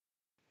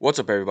What's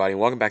up, everybody,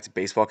 and welcome back to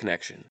Baseball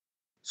Connection.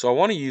 So, I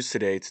want to use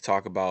today to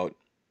talk about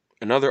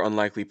another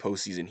unlikely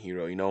postseason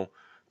hero. A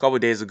couple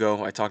of days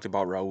ago, I talked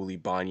about Raul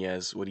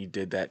Ibanez, what he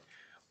did that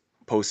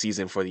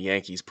postseason for the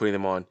Yankees, putting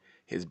them on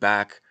his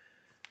back.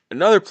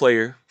 Another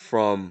player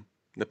from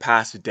the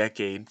past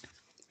decade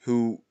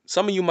who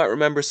some of you might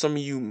remember, some of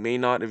you may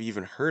not have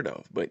even heard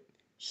of, but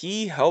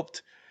he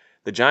helped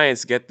the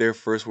Giants get their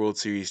first World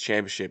Series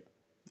championship,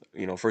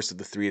 first of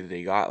the three that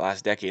they got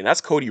last decade, and that's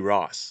Cody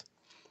Ross.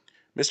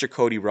 Mr.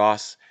 Cody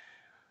Ross.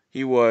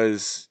 He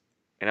was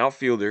an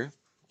outfielder,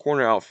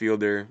 corner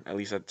outfielder, at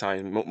least at the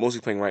time,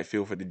 mostly playing right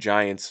field for the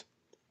Giants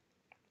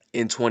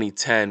in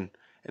 2010.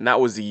 And that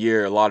was the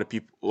year a lot of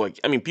people,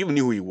 people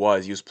knew who he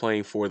was. He was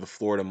playing for the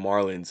Florida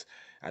Marlins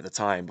at the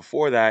time.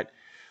 Before that,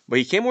 but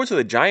he came over to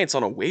the Giants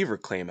on a waiver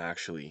claim,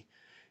 actually.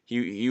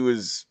 He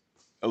was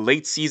a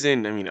late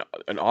season,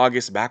 in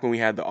August, back when we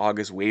had the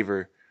August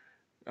waiver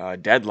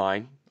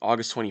deadline.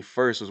 August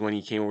 21st was when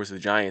he came over to the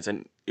Giants,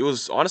 and it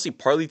was honestly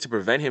partly to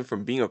prevent him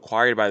from being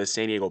acquired by the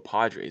San Diego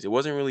Padres. It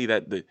wasn't really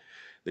that the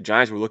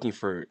Giants were looking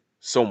for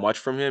so much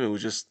from him. It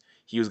was just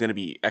he was going to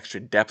be extra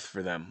depth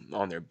for them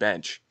on their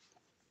bench.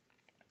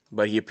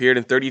 But he appeared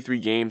in 33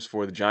 games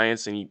for the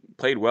Giants, and he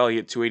played well. He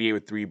hit 288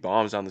 with three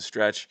bombs down the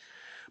stretch.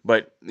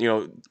 But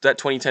that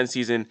 2010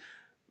 season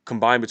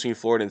combined between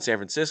Florida and San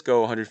Francisco,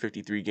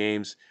 153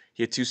 games.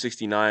 He had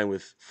 269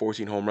 with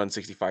 14 home runs,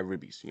 65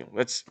 ribbies.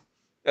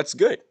 That's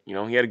good. He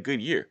had a good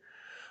year.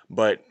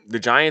 But the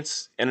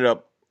Giants ended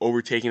up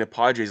overtaking the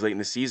Padres late in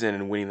the season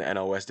and winning the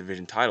NL West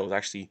division title. It was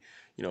actually,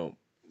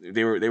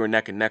 they were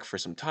neck and neck for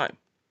some time.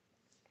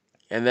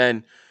 And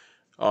then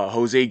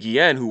Jose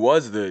Guillen, who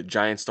was the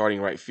Giants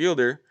starting right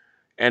fielder,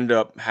 ended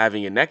up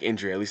having a neck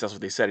injury. At least that's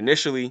what they said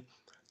initially.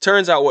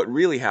 Turns out what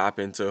really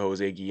happened to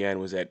Jose Guillen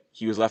was that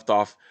he was left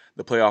off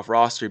the playoff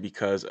roster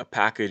because a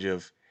package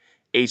of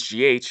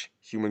HGH,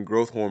 human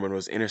growth hormone,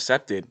 was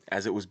intercepted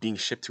as it was being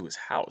shipped to his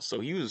house. So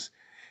he was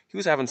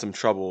having some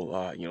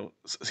trouble.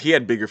 He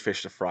had bigger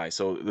fish to fry.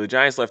 So the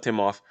Giants left him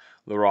off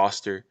the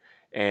roster,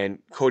 and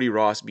Cody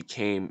Ross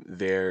became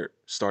their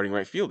starting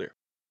right fielder.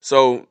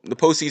 So the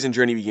postseason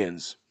journey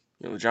begins.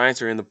 The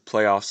Giants are in the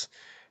playoffs,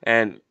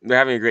 and they're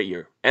having a great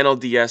year.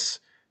 NLDS,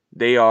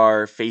 they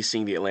are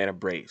facing the Atlanta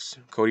Braves.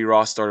 Cody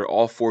Ross started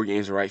all four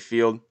games in right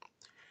field.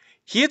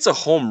 He hits a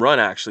home run,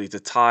 actually, to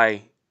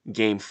tie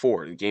Game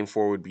 4. Game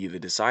 4 would be the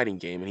deciding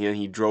game, and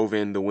he drove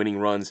in the winning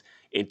runs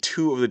in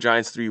two of the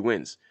Giants' three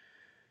wins.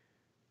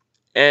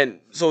 And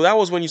so that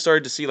was when you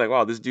started to see, like,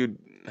 wow, this dude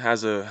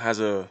has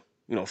a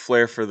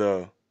flair for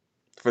the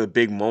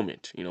big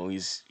moment.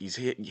 He's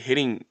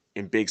hitting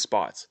in big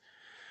spots.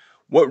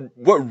 What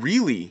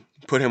really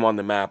put him on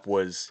the map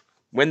was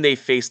when they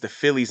faced the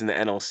Phillies in the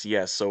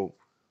NLCS. So,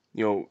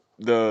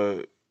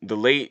 the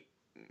late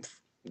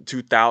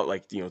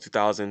 2000,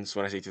 2000s.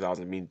 When I say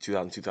 2000, I mean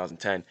 2000,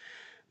 2010.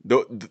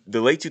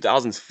 The late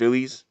 2000s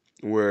Phillies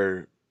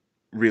were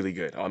really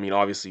good. I mean,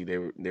 obviously they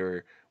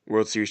were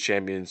World Series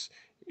champions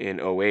in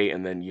 '08,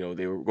 and then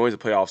they were going to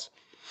playoffs.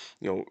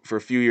 For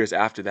a few years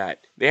after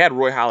that, they had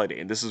Roy Halladay,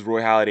 and this is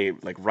Roy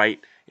Halladay like right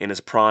in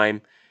his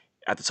prime,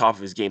 at the top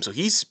of his game. So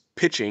he's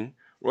pitching.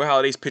 Roy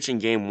Halladay's pitching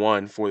Game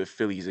 1 for the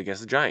Phillies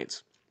against the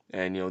Giants,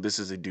 and this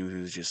is a dude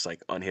who's just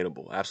like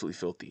unhittable, absolutely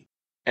filthy.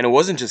 And it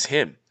wasn't just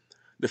him.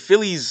 The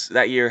Phillies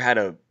that year had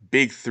a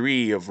big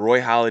three of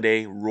Roy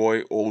Halladay,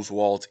 Roy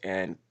Oswalt,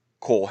 and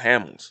Cole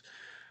Hamels.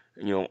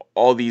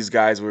 All these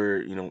guys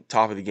were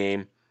top of the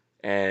game,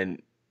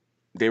 and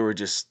they were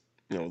just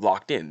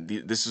locked in.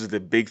 This is the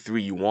big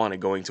three you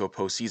wanted going to a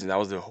postseason. That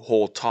was the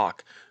whole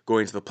talk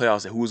going to the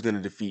playoffs, and who was going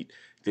to defeat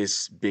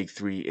this big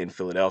three in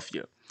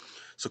Philadelphia.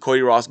 So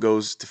Cody Ross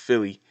goes to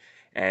Philly,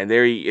 and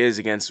there he is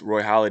against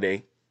Roy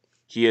Halladay.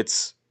 He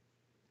hits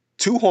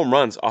two home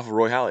runs off of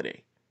Roy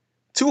Halladay.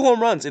 Two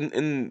home runs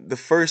in the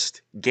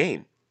first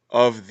game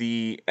of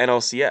the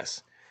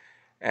NLCS.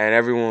 And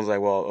everyone was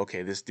like, well,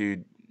 okay, this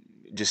dude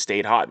just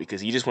stayed hot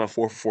because he just went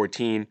 4 for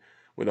 14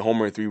 with a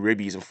homer and three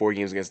ribbies in four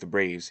games against the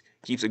Braves.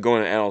 Keeps it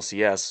going in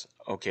NLCS.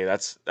 Okay,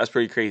 that's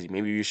pretty crazy.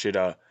 Maybe we should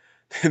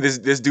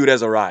this dude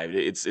has arrived.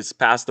 It's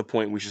past the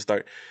point we should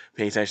start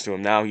paying attention to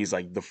him. Now he's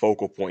like the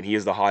focal point. He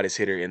is the hottest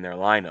hitter in their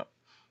lineup.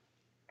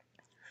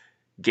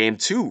 Game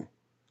 2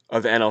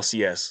 of the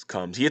NLCS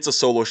comes. He hits a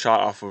solo shot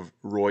off of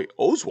Roy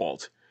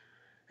Oswalt.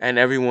 And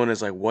everyone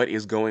is like, what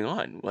is going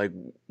on? Like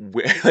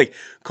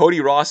Cody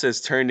Ross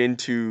has turned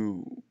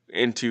into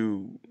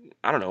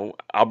I don't know,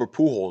 Albert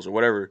Pujols or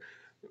whatever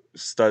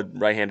stud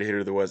right-handed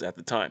hitter there was at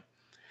the time.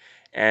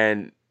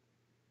 And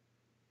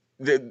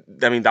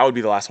that would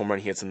be the last home run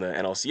he hits in the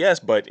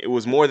NLCS, but it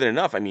was more than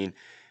enough. I mean,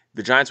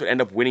 the Giants would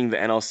end up winning the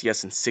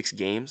NLCS in 6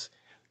 games.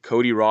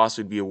 Cody Ross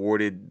would be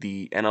awarded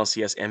the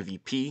NLCS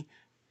MVP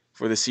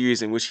for the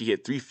series in which he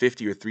hit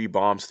 350 or 3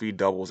 bombs, 3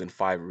 doubles, and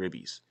 5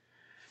 ribbies.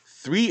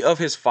 3 of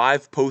his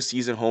 5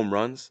 postseason home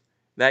runs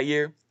that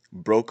year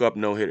broke up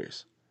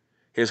no-hitters.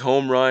 His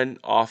home run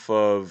off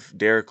of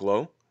Derek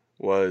Lowe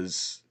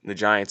was the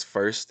Giants'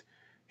 first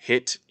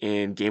hit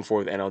in Game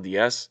 4 of the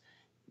NLDS.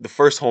 The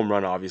first home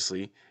run,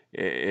 obviously,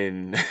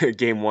 in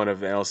Game 1 of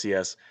the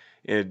NLCS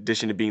in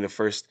addition to being the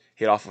first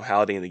hit off of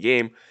Halladay in the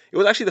game, it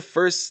was actually the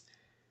first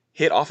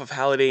hit off of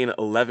Halladay in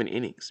 11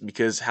 innings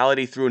because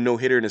Halladay threw a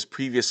no-hitter in his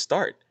previous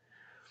start.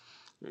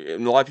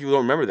 And a lot of people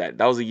don't remember that.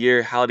 That was the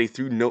year Halladay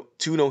threw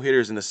two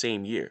no-hitters in the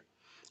same year.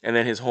 And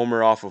then his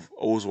homer off of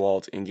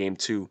Oswalt in Game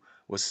 2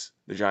 was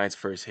the Giants'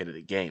 first hit of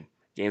the game.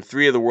 Game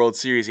 3 of the World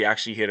Series, he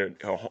actually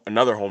hit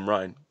another home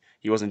run.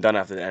 He wasn't done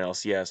after the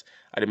NLCS.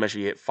 I did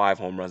mention he hit 5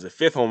 home runs. The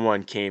 5th home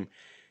run came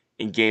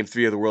in Game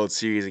 3 of the World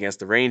Series against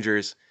the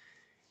Rangers.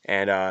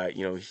 And,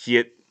 he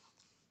hit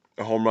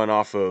a home run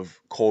off of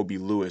Colby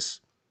Lewis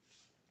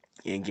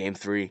in Game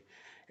 3.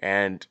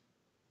 And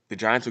the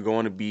Giants were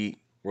going to be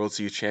World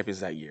Series champions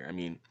that year. I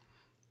mean,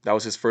 that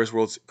was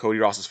Cody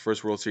Ross's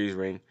first World Series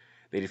ring.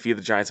 They defeated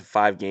the Giants in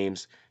 5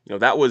 games.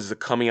 That was the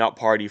coming out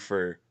party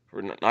for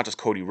not just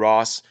Cody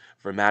Ross,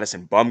 for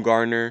Madison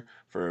Bumgarner,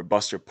 for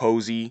Buster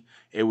Posey.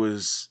 It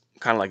was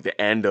kind of like the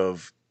end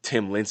of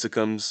Tim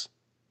Lincecum's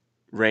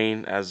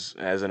reign as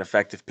an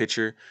effective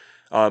pitcher.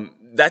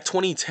 That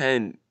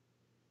 2010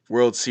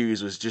 World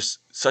Series was just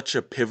such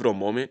a pivotal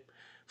moment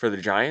for the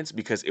Giants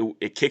because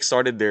it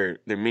kickstarted their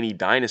mini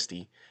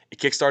dynasty. It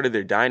kickstarted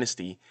their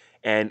dynasty,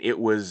 and it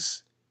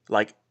was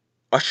like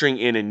ushering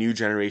in a new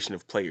generation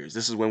of players.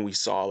 This is when we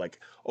saw like,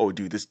 oh,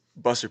 dude, this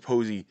Buster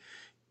Posey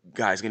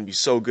guy is going to be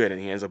so good,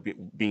 and he ends up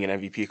being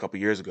an MVP a couple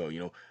years ago.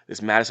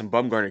 This Madison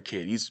Bumgarner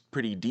kid, he's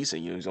pretty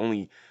decent. He's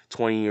only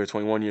 20 or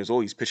 21 years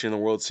old. He's pitching in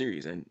the World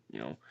Series, and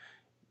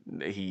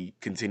he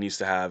continues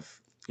to have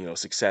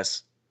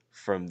success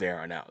from there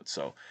on out.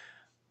 So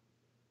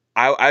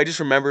I just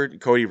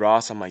remembered Cody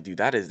Ross. I'm like, dude,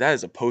 that is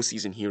a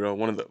postseason hero,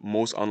 one of the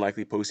most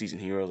unlikely postseason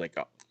heroes, like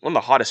one of the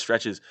hottest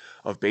stretches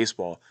of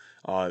baseball.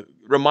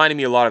 Reminding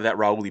me a lot of that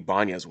Raul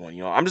Ibanez one.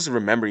 I'm just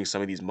remembering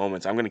some of these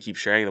moments. I'm gonna keep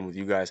sharing them with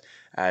you guys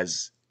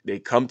as they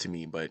come to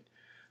me. But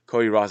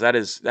Cody Ross, that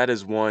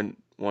is one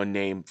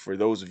name for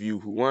those of you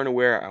who weren't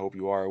aware. I hope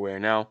you are aware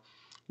now.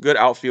 Good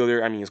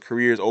outfielder. I mean, his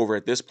career is over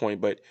at this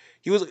point, but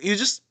he was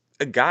just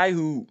a guy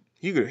who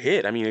he could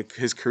hit. I mean,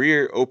 his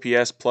career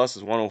OPS plus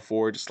is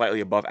 104, just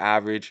slightly above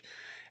average,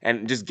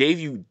 and just gave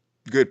you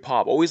good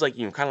pop. Always like,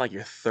 kind of like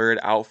your third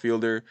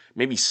outfielder,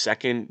 maybe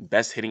second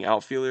best hitting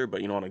outfielder,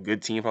 but on a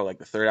good team, probably like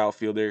the third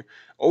outfielder.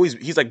 Always,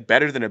 he's like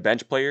better than a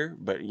bench player,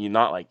 but you're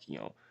not like,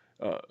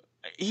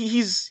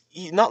 he's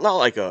not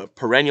like a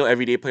perennial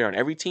everyday player on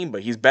every team,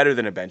 but he's better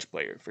than a bench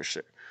player for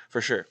sure, for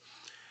sure.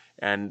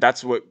 And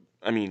that's what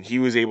I mean. He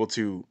was able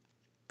to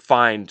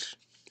find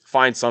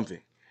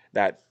something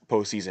that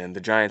postseason.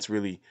 The Giants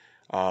really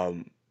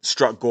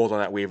struck gold on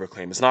that waiver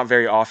claim. It's not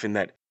very often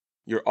that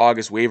your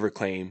August waiver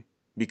claim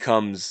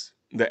becomes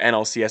the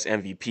NLCS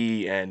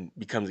MVP and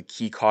becomes a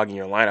key cog in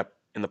your lineup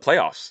in the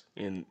playoffs,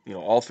 in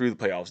all through the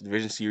playoffs,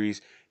 Division Series,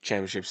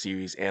 Championship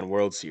Series, and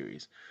World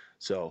Series.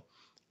 So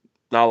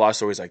not a lot of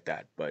stories like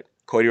that, but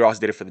Cody Ross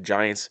did it for the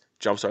Giants,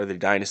 jumpstarted the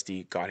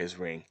dynasty, got his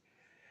ring,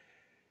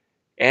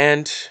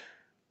 and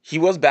he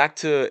was back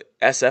to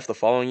SF the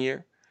following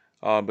year.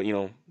 But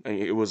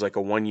it was like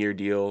a 1-year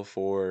deal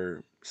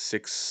for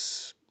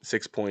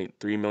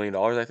 $6.3 million,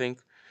 I think.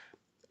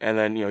 And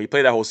then he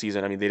played that whole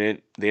season. I mean, they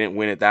didn't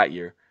win it that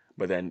year,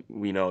 but then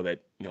we know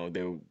that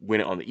they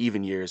win it on the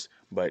even years.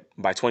 But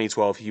by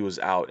 2012, he was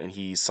out and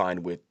he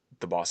signed with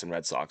the Boston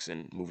Red Sox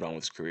and moved on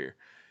with his career.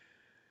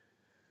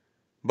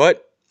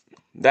 But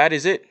that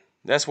is it.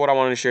 That's what I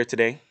wanted to share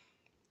today.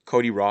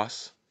 Cody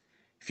Ross.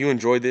 If you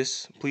enjoyed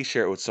this, please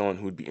share it with someone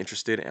who would be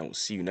interested, and we'll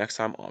see you next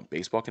time on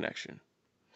Baseball Connection.